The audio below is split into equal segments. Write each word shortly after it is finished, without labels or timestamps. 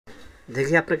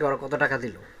দেখি আপনাকে ওরা কত টাকা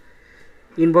দিল।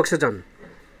 ইনবক্সে যান,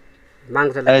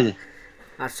 বাংলাতে এই লেখা যে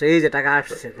আসছে, এই যে টাকা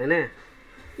আসছে, তাই না?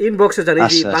 ইনবক্সে যান, এই যে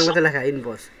আসছে আসছে বাংলাতে লেখা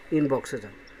ইনবক্স, ইনবক্সে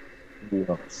যান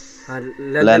আর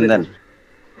লেনদেনে লেনদেন। যান।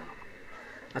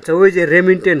 আচ্ছা, ওই যে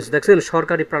রেমিটেন্স দেখছেন,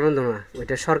 সরকারি প্রাণবন্তনা,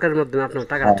 ওইটা সরকারের মাধ্যমে আপনার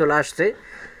টাকাটা হ্যাঁ চলে আসছে।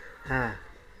 হ্যাঁ,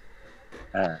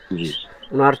 হ্যাঁ জি।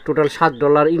 ওনার টোটাল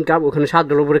 $7 ইনকাম, ওখানে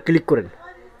 $7 উপরে ক্লিক করেন।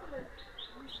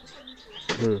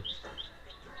 হুম,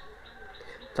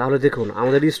 তাহলে দেখুন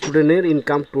আমাদের স্টুডেন্টের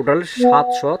ইনকাম টোটাল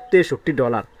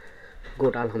 $763।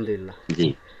 গুড, আলহামদুলিল্লাহ। জি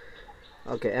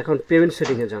ওকে, এখন পেমেন্ট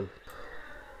সেটিংয়ে যান।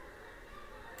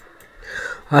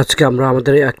 আজকে আমরা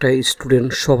আমাদের একটা স্টুডেন্ট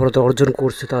সফলতা অর্জন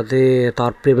করছে,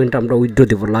 তার পেমেন্ট আমরা উইথড্র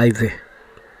দেবো লাইভে।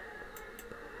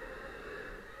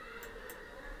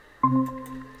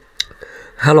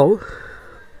 হ্যালো।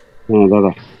 হ্যাঁ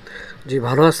দাদা। জি,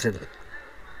 ভালো আছেন?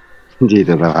 জি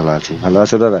দাদা ভালো আছি, ভালো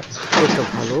আছে দাদা? এই তো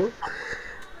ভালো।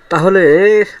 তাহলে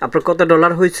আপনার কত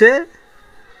ডলার হয়েছে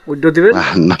উইথড্র দিবেন?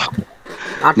 52,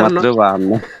 58? মাত্র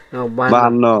 52। 52?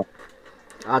 52।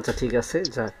 আচ্ছা, ঠিক আছে,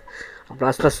 যাক। আপনার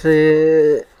আস্তে আস্তে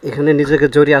এখানে নিজেকে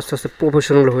জড়িয়ে আস্তে আস্তে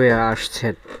প্রফেশনাল হয়ে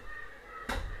আসছেন।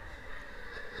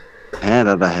 হ্যাঁ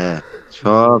দাদা হ্যাঁ,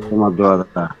 সব তোমার দোয়া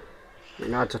দাদা।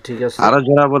 আচ্ছা, ঠিক আছে। আরো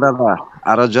জোরাবো দাদা,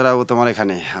 আরো জোরাবো তোমার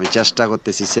এখানে, আমি চেষ্টা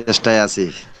করতেছি, চেষ্টায় আছি।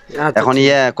 আচ্ছা, এখন ঠিক।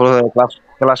 ক্লাস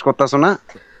ক্লাস করতেছো না?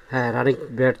 হ্যাঁ, রানিং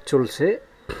ব্যাট চলছে।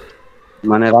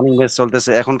 মানে রানিং ব্যাচ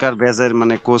চলতেছে, এখনকার ব্যাচের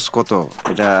মানে কোর্স কত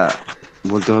এটা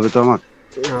বলতে হবে তো আমার।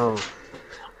 ও,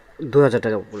 2000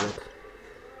 টাকা বললাম।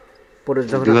 পরে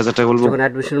যখন 2000 টাকা বলবো? যখন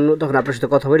অ্যাডমিশন নেব তখন আপনার সাথে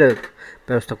কথা বলে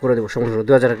ব্যবস্থা করে দেবো, সমস্যা নেই।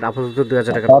 2000 টাকা আপাতত,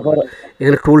 2000 টাকা তারপর পড়বে।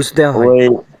 এখানে টুলস দেওয়া হয়। ওই,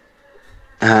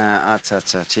 হ্যাঁ আচ্ছা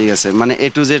আচ্ছা ঠিক আছে, মানে A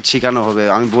to Z শেখানো হবে,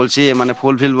 আমি বলছি মানে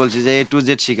ফুলফিল বলছি যে A to Z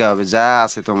শেখা হবে যা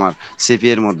আছে তোমার সিপি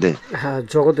এর মধ্যে। হ্যাঁ,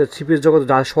 জগতে সিপির জগতে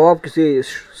যা সব কিছু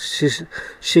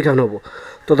শেখানো হবো।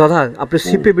 তো দাদা, আপনি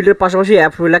সিপি বিলের পাশাপাশি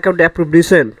অ্যাপ্রুভেল অ্যাকাউন্ট অ্যাপ্রুভ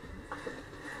দিয়েছেন?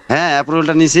 হ্যাঁ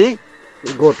অ্যাপ্রুভালটা নিছি।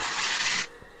 গুড।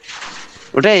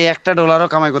 ওটা $1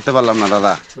 কামাই করতে পারলাম না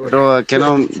দাদা, ওটা কেন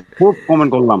খুব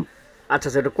কমেন্ট করলাম। আচ্ছা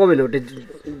আচ্ছা, এটা কমে না ওটা,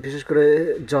 বিশেষ করে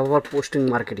জব আর পোস্টিং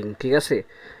মার্কেটিং, ঠিক আছে,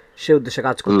 সে উদ্দেশ্যে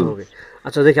কাজ করতে হুম হবে।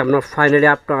 আচ্ছা, দেখি আপনার ফাইনালি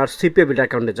আপনার সিপিএ বিল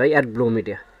অ্যাকাউন্টে যাই, অ্যাড ব্লু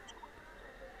মিডিয়া।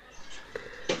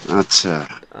 আচ্ছা।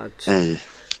 আচ্ছা, এই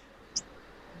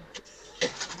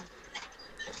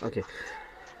ওকে।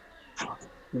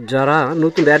 যারা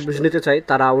নতুন অ্যাডমিশন নিতে চায়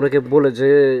তারা ওনাকে বলে যে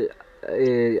এ,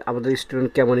 আমাদের স্টুডেন্ট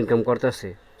কেমন ইনকাম করতেছে।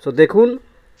 সো দেখুন,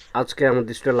 আজকে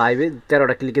আমাদের স্টুডেন্ট লাইভে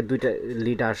 13টা ক্লিকে 2টা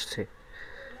লিড আসছে।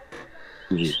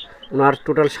 জি ওনার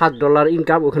টোটাল $7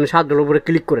 ইনকাম, ওখানে $7 উপরে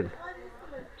ক্লিক করেন।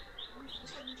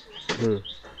 হুম,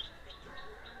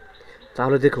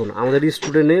 তাহলে দেখুন আমাদের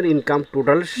স্টুডেন্টের ইনকাম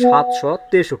টোটাল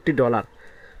 $763।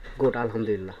 গুড,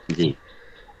 আলহামদুলিল্লাহ। জি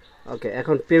ওকে,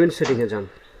 এখন পেমেন্ট সেটিংয়ে যান।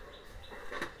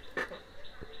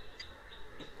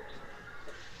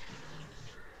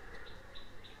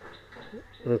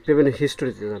 পেমেন্ট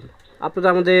হিস্টোরিতে যান। আপনি তো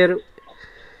আমাদের,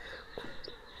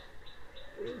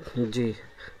 জি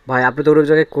ভাই, আপনি তো অনেক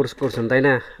জায়গায় কোর্স করছেন, তাই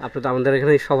না? আপনি তো আমাদের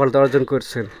এখানে সফলতা অর্জন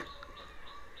করছেন,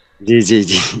 জি জি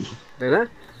জি তাই না?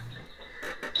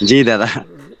 জি দাদা।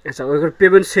 আচ্ছা, ওইখানে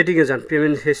পেমেন্ট সেটিংয়ে যান,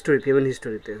 পেমেন্ট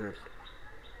হিস্টোরিতে যান।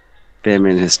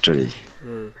 Payment history.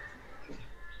 হুম,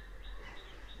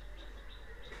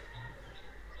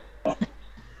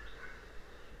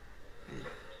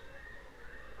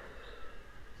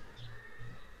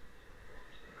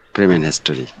 পেমেন্ট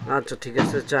হিস্টোরি। আচ্ছা, ঠিক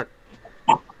আছে, যাক।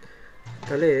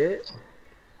 তাহলে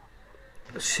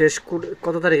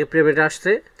কত তারিখে পেমেন্ট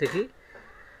আসছে দেখি।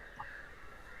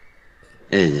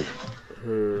 এই যে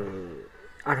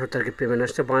 18 তারিখে পেমেন্ট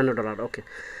আসছে $52। ওকে,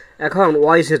 এখন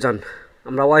ওয়াইসে যান।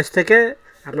 আমরা ওয়াইস থেকে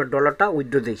আপনার ডলারটা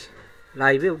উইথড্র দিই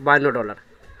লাইভে, $52।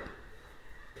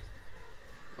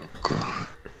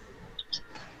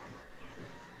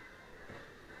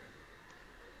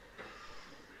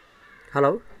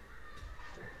 হ্যালো।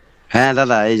 হ্যাঁ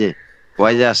দাদা এই যে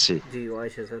ওয়াইজে আসছি। জি,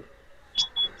 ওয়াইসে যান।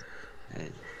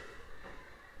 এই,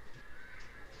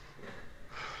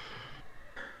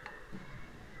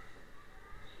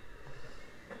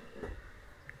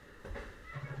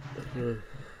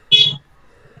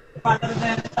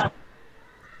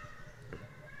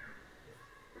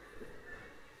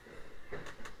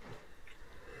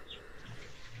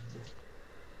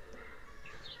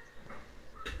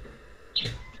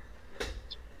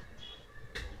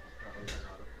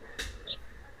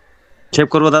 সেভ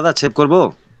করবো দাদা, সেভ করবো।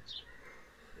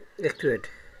 একটু ওয়েট।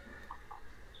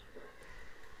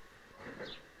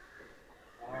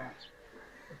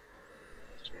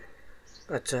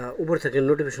 আচ্ছা, উপর থেকে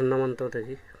নোটিফিকেশন নামান তো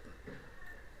দেখি।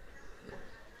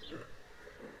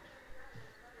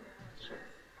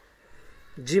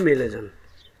 জিমেলে যান,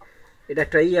 এটা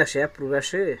একটা আসে, অ্যাপ্রুভ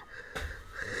আসে।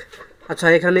 আচ্ছা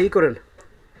এখানে করেন,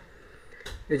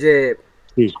 এই যে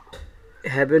কি?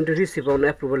 Haven to receive on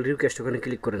approval request, ওখানে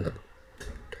ক্লিক করেন।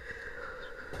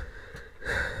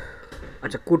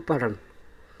 আচ্ছা কোড পাঠান।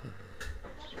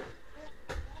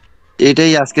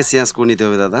 এটাই আজকে চেঞ্জ করে নিতে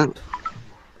হবে দাদা।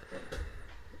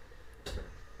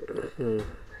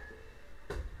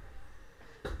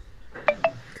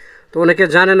 তো অনেকে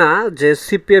জানে না যে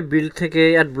সিপিএফ বিল থেকে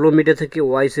আর ব্লোমিটে থেকে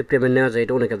ওয়াইসি পেমেন্ট নেওয়া যায়,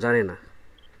 এটা অনেকে জানে না,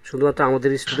 শুধুমাত্র আমাদের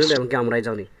স্টুডেন্ট এমনকি আমরাই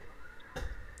জানি।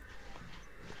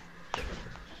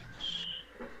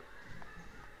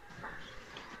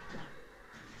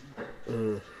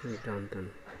 ডান ডান।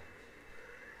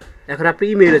 এখন আপনি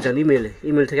ইমেইলে যান,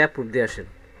 ইমেল থেকে অ্যাপ্রুভ দিয়ে আসেন।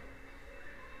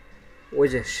 ওই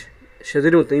যে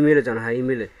সেদিনের মতো ইমেইলে যান, হ্যাঁ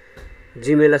ইমেইলে,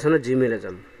 জিমেল আছে না, জিমেলে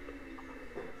যান,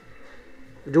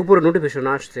 যে উপরে নোটিফিকেশন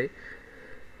আসছে।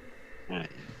 হ্যাঁ।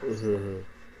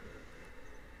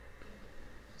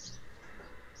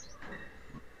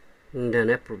 দেন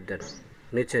অ্যাপ্রুভ দেন,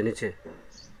 নিচে নিচে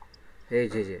এই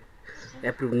যে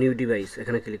অ্যাপ্রুভ নিউ ডিভাইস,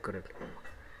 এখানে ক্লিক করেন।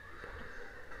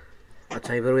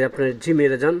 আচ্ছা এবার ওই আপনার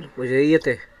জিমেলে যান, ওই যে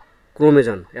ইয়েতে ক্রোমে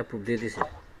যান, অ্যাপ্রুভ দিয়ে দিছি।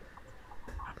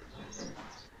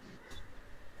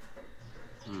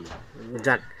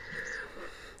 যাক,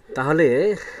 তাহলে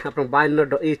আপনার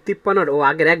 52 এই 53, ও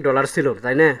আগের $1 ছিল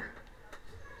তাই না?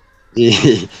 জি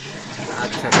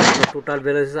আচ্ছা তাহলে আপনার টোটাল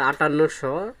ব্যালেন্স আছে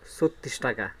 5836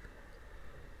 টাকা।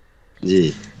 জি।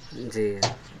 জি,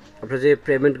 আপনার যে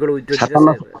পেমেন্টগুলো উইথড্র সাতান্ন।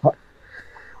 দিতেছে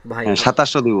ভাই, হ্যাঁ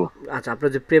 2700 দিব। আচ্ছা আপনার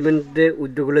যে পেমেন্টে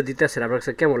উইথড্রগুলো দিতেছেন আপনার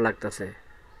কাছে কেমন লাগতেছে?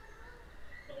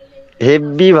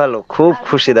 হেভি ভালো, খুব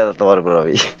খুশি দাদা তোমার উপর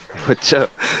আমি, বুঝছো?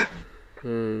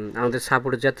 আমাদের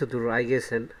সাপোর্টে যত দূর আই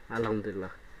গেছেন,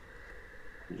 আলহামদুলিল্লাহ।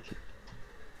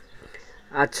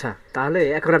 আচ্ছা তাহলে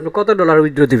এখন আপনি কত ডলার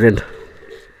উইথড্র দিবেন?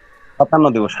 57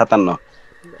 দিব, 57।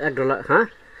 $1, হ্যাঁ?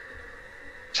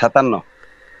 57।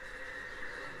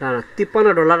 না না,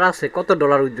 $53 আছে, কত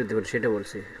ডলার উইথড্র দিবেন সেটা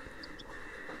বলছি।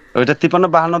 ওইটা 53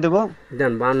 52 দিব।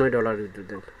 দেন $52 উইথড্র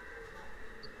দেন।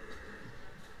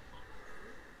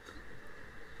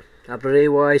 আপনার এই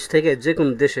ওয়াইস থেকে যে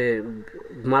কোনো দেশে,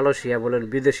 মালয়েশিয়া বলেন,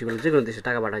 বিদেশি বলেন, যে কোনো দেশে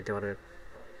টাকা পাঠাইতে পারবেন।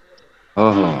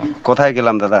 ওহো, কোথায়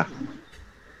গেলাম দাদা?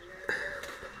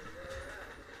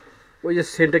 ওই যে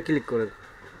সেন্টে ক্লিক করেন,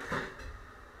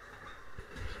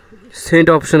 সেন্ট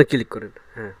অপশনে ক্লিক করেন,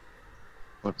 হ্যাঁ।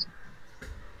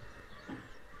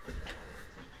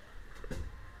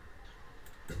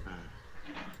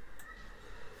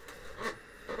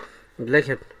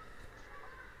 লেখেন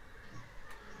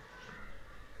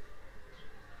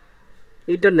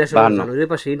ইন্টারন্যাশনাল 52। যান, ওই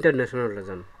পাশে ইন্টারন্যাশনালে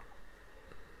যান।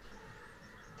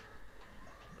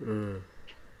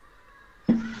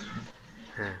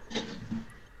 হ্যাঁ,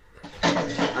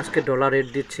 আজকে ডলার রেট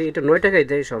দিচ্ছে, এটা 9 টাকায়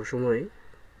দেয় সব সময়,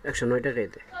 109 টাকায়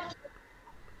দেয়।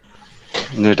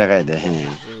 9 টাকায় দেয়,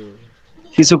 হ্যাঁ।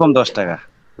 কিছু কম 10 টাকা।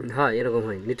 হ্যাঁ এরকম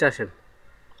হয়, নিচে আসেন,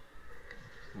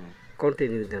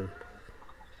 কন্টিনিউ দেন।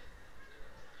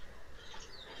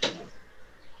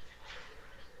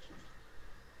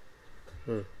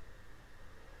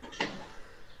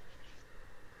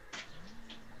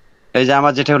 এই যে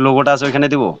আমার যেটা লোগোটা আছে ওইখানে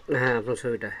দিব। হ্যাঁ আপনার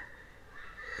ছবিটা,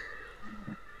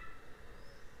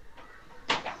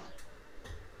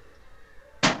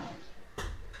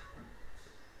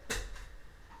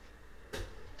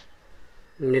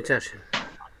 নিচে আসেন,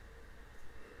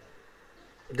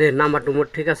 দে নাম্বার টুম্বার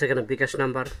ঠিক আছে কিনা, বিকাশ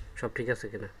নাম্বার সব ঠিক আছে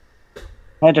কিনা।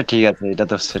 হ্যাঁ এটা ঠিক আছে, এটা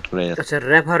তো সেট করে আছে। আচ্ছা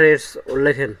রেফারেন্স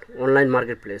লেখেন, অনলাইন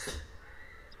মার্কেট প্লেস,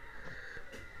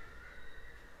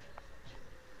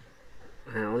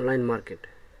 হ্যাঁ অনলাইন মার্কেট,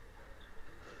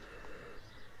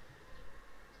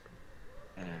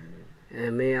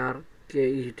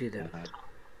 MARKET দেন।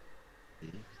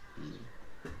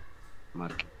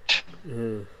 মার্কেট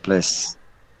হুম, প্লেস।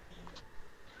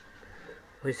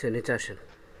 হয়েছে, নিচে আসেন।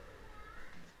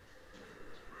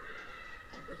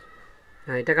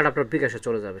 হ্যাঁ এই টাকাটা আপনার বিকাশে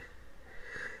চলে যাবে।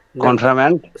 কনফার্ম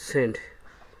এন্ড সেন্ড,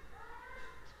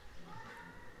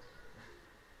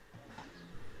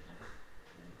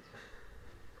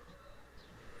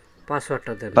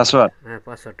 পাসওয়ার্ডটা দেন। পাসওয়ার্ড। হ্যাঁ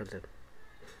পাসওয়ার্ডটা দেন।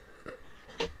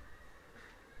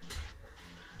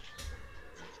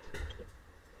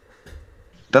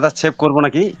 দাদা সেভ করব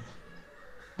নাকি?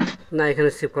 না এখানে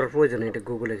সেভ করার প্রয়োজন নেই, এটা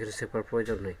গুগলে এখানে সেভ করার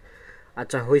প্রয়োজন নেই।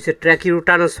 আচ্ছা হয়েছে, ট্র্যাক ইউর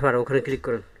ট্রান্সফার, ওখানে ক্লিক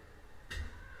করেন।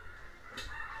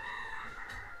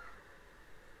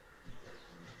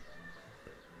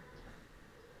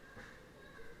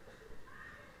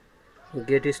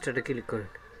 গেট স্টার্টে ক্লিক করেন।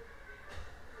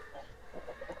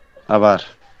 আবার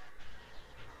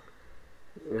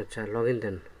আচ্ছা লগ ইন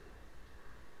দেন,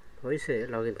 হয়েছে,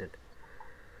 লগ ইন দেন।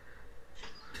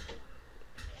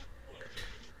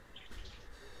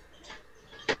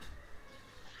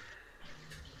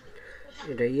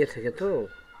 এটা ইয়ে থেকে তো,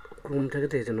 ক্রোম থেকে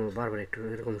তো এই জন্য বারবার একটু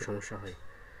এরকম সমস্যা হয়।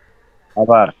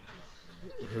 আবার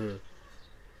হুম,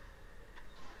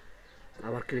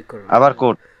 আবার ক্লিক করুন। আবার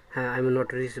কোড হ্যাঁ, I am not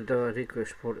receive the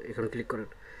request for, এখন ক্লিক করেন।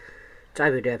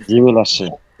 চাইবে এটা অ্যাপস থেকে। জিমেল আসছে,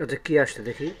 আচ্ছা কী আসছে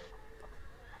দেখি।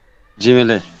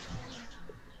 জিমেলে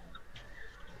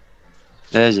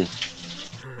এই যে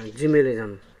হ্যাঁ, জিমেলে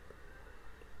যান,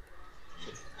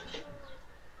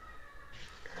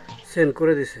 সেন্ড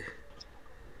করে দিছে।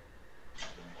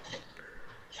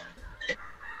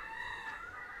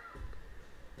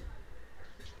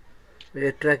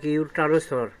 ট্র্যাক ইউর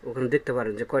ট্রান্সফার, ওখানে দেখতে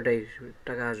পারেন যে কয়টাই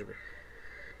টাকা আসবে।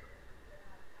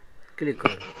 ক্লিক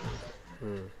করেন।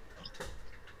 হুম,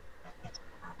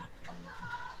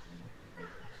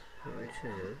 আচ্ছা,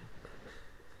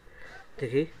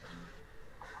 দেখি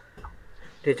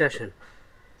নিচে আসেন।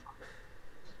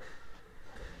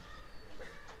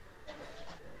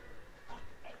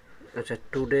 আচ্ছা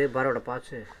টুডে 12টা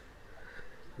 5-এ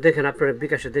দেখেন, আপনার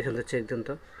বিকাশে দেখেন তো, চেক দেন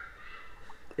তো,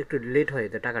 একটু লেট হয়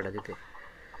তো টাকাটা দিতে।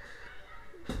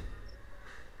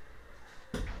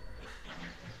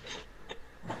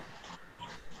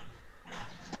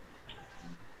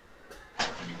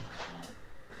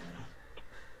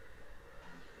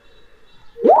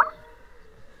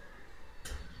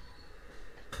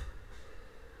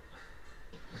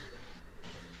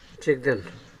 চেক দেন,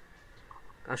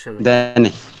 আসে না।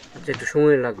 দেয়নি। আচ্ছা একটু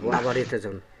সময় লাগবো, আবার এতে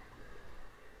যান।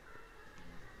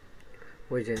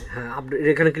 ওই যে হ্যাঁ, আপনি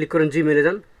এখানে ক্লিক করেন, জিমেলে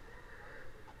যান,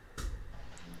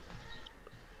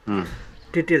 হুম,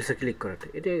 ডিটেলসে ক্লিক করেন।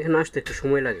 এটা এখানে আসতে একটু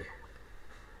সময় লাগে।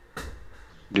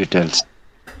 ডিটেলস।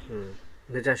 হুম,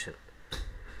 নিচে আসেন,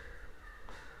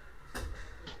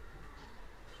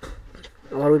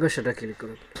 আবার ওই পাশেটা ক্লিক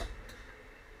করুন,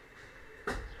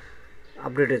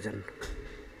 আপডেটে যান।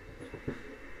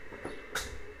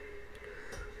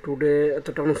 টুডে এত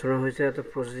ট্রান্সফার হয়েছে, এত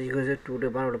প্রসেসিং হয়েছে, টুডে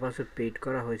 12টা 5 পেইড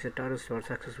করা হয়েছে, ট্রান্সফার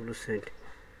সাকসেসফুল সেন্ড।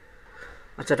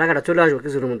 আচ্ছা টাকাটা চলে আসবে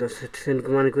কিছুর মধ্যে, সেন্ড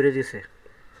মানে করে দিয়েছে।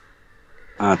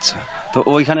 আচ্ছা, তো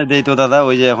ওইখানে দেই তো দাদা,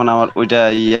 ওই যে এখন আমার ওইটা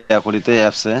ইয়ে করিতে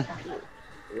অ্যাপসে,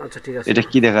 আচ্ছা ঠিক আছে, এটা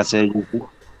কি দেখাচ্ছে এই যে?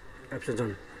 অ্যাপসে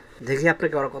যান, দেখি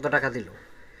আপনাকে ওরা কত টাকা দিল।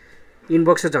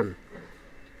 ইনবক্সে যান,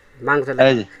 বাংলাতে এই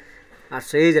লেখা যে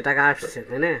আসছে, এই যে টাকা আসছে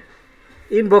তাই না।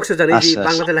 ইনবক্সে যান, এই যে আচ্ছা আচ্ছা,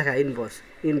 বাংলাতে লেখা ইনবক্স,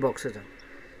 ইনবক্সে যান।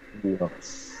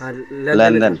 আর লেনদেনে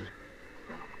লেনদেন। যান।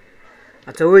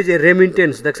 আচ্ছা ওই যে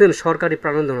রেমিটেন্স দেখছেন, সরকারি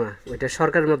প্রাণোদনা, ওইটা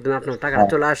সরকারের মাধ্যমে আপনার টাকাটা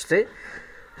হ্যাঁ, চলে আসছে।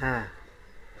 হ্যাঁ,